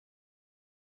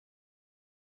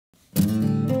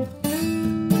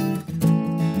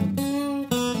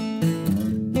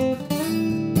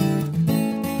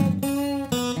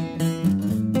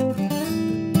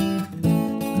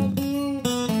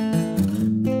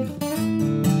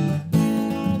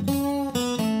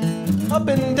Up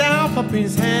and down,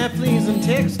 puppies, hair, fleas, and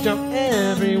ticks jump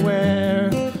everywhere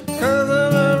 'cause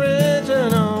of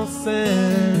original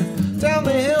sin. Down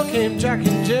the hill came Jack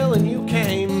and Jill, and you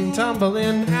came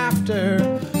tumbling after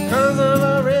 'cause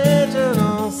of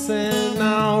original sin.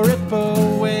 Now rip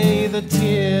away the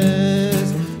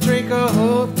tears, drink a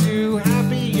hope to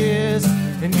happy years,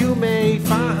 and you may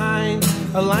find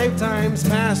a lifetime's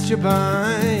passed you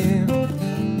by.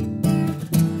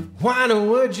 Why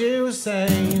would you say,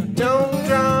 don't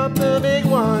drop the big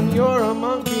one, you're a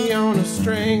monkey on a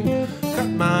string. Cut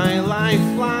my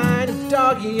lifeline, a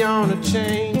doggy on a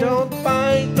chain. Don't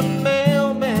bite the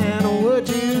mailman, would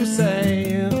you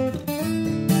say?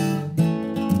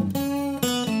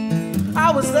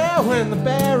 I was there when the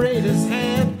bear ate his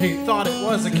hand, he thought it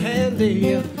was a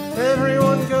candy.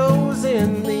 Everyone goes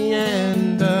in the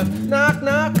end. Knock,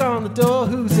 knock on the door,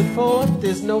 who's it for?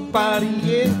 There's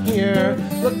nobody in here.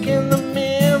 Look in the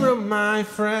mirror, my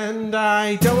friend,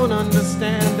 I don't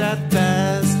understand at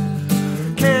best.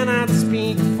 Cannot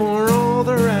speak for all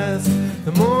the rest.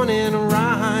 The morning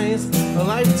rise, a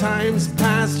lifetime's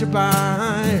passed you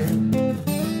by.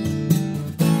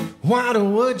 Why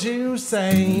would you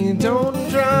say, don't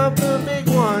drop the big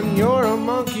one, you're a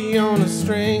monkey on a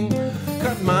string.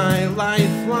 Cut my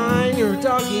lifeline, you're a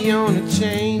doggy on a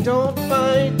chain. Don't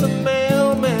bite the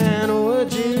mailman,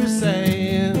 would you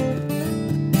say?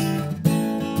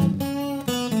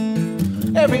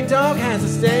 Every dog has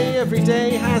its day, every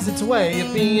day has its way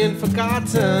of being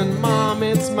forgotten. Mom,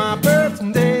 it's my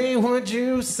birthday, would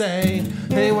you say?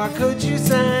 Hey, what could you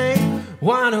say?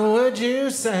 What would you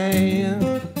say?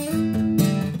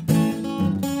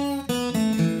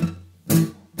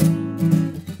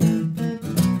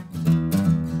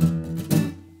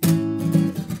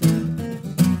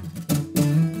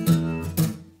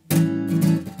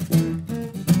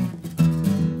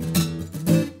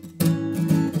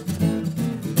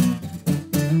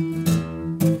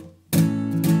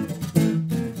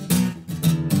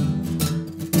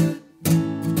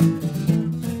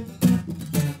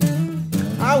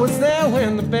 I was there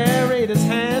when the bear ate his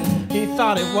hand, he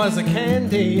thought it was a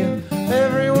candy.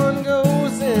 Everyone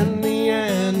goes in the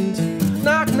end.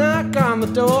 Knock, knock on the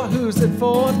door, who's it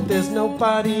for? There's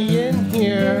nobody in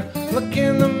here. Look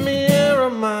in the mirror,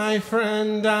 my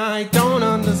friend, I don't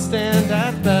understand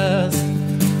at best.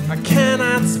 I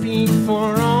cannot speak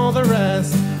for all the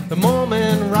rest. The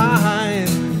moment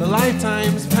rise, the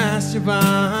lifetime's passed you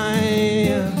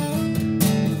by.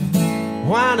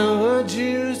 What would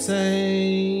you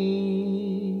say?